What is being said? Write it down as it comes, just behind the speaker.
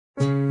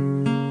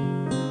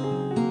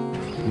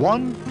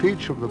One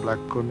feature of the black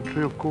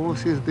country, of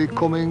course, is the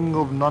coming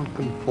of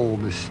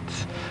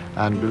nonconformists,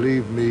 and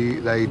believe me,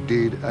 they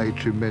did a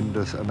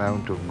tremendous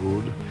amount of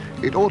good.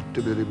 It ought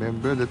to be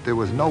remembered that there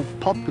was no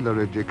popular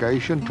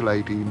education till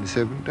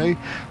 1870,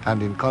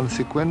 and in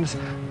consequence,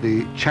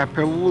 the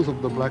chapels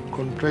of the black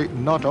country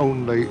not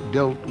only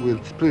dealt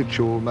with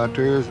spiritual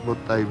matters, but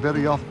they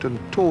very often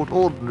taught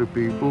ordinary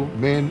people,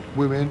 men,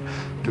 women,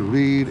 to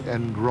read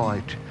and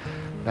write.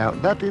 Now,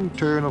 that in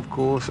turn, of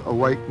course,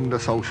 awakened a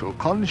social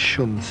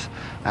conscience,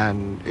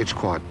 and it's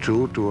quite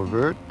true to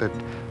avert that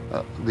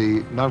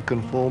the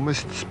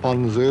nonconformists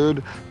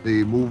sponsored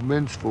the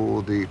movements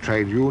for the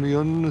trade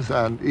unions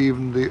and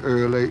even the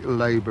early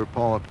Labour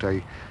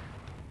Party.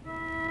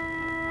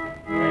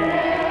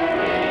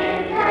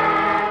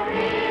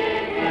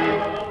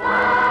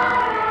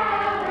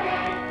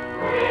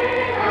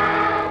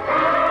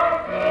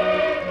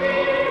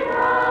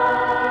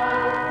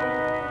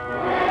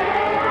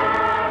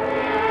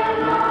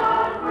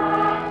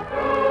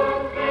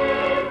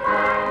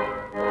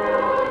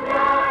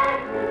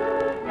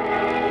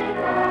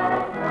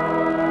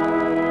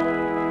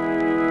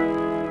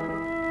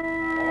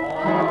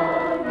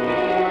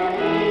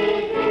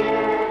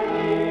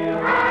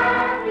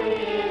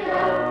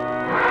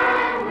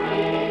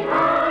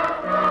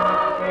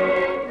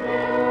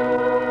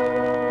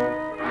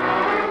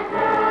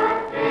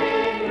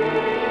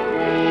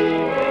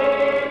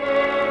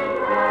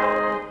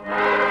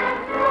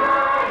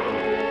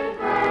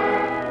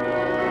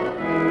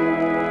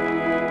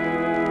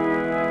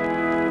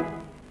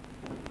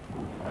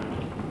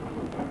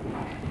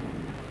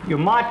 You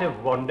might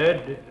have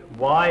wondered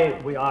why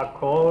we are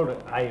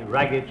called a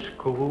ragged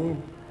school.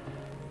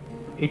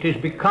 It is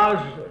because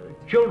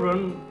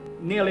children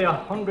nearly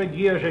 100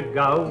 years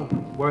ago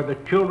were the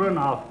children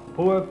of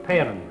poor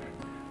parents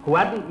who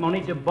hadn't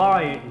money to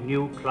buy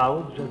new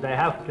clothes as they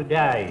have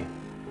today.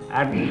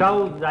 And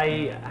so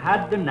they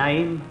had the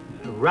name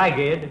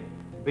ragged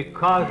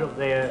because of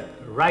their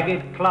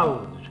ragged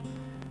clothes.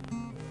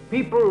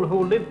 People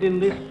who lived in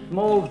this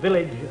small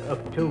village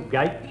of 2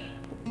 gates,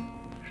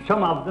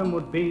 some of them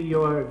would be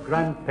your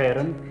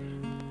grandparents,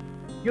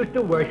 used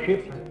to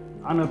worship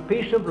on a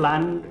piece of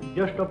land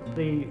just up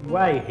the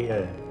way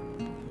here.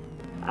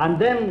 And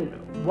then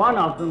one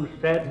of them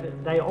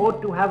said they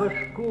ought to have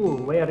a school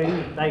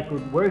wherein they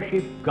could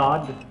worship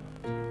God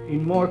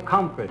in more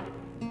comfort.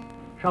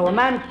 So a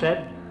man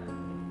said,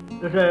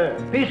 there's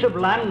a piece of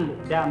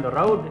land down the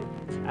road,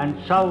 and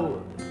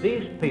so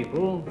these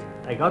people,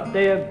 they got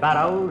their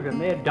barrows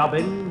and their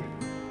dobbins,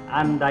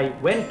 and they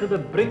went to the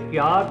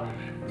brickyards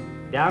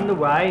down the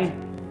way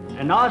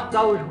and asked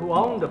those who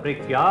owned the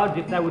brickyards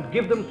if they would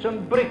give them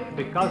some bricks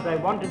because they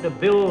wanted to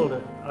build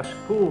a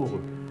school.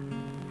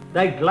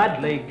 They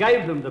gladly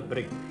gave them the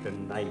bricks,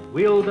 and they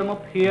wheeled them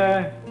up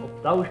here,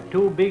 up those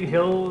 2 big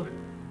hills,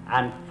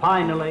 and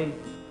finally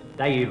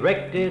they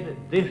erected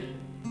this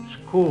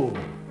school.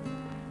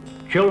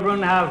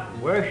 Children have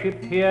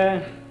worshipped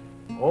here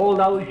all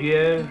those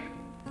years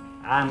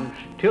and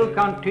still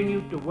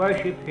continue to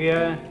worship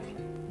here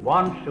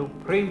one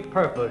supreme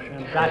purpose,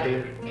 and that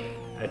is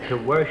to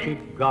worship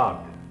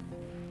God.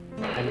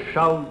 And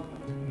so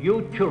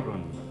you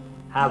children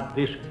have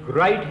this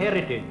great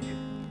heritage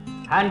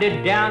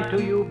handed down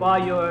to you by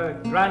your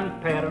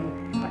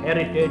grandparents, a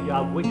heritage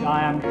of which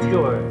I am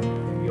sure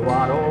you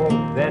are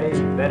all very,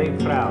 very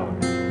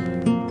proud.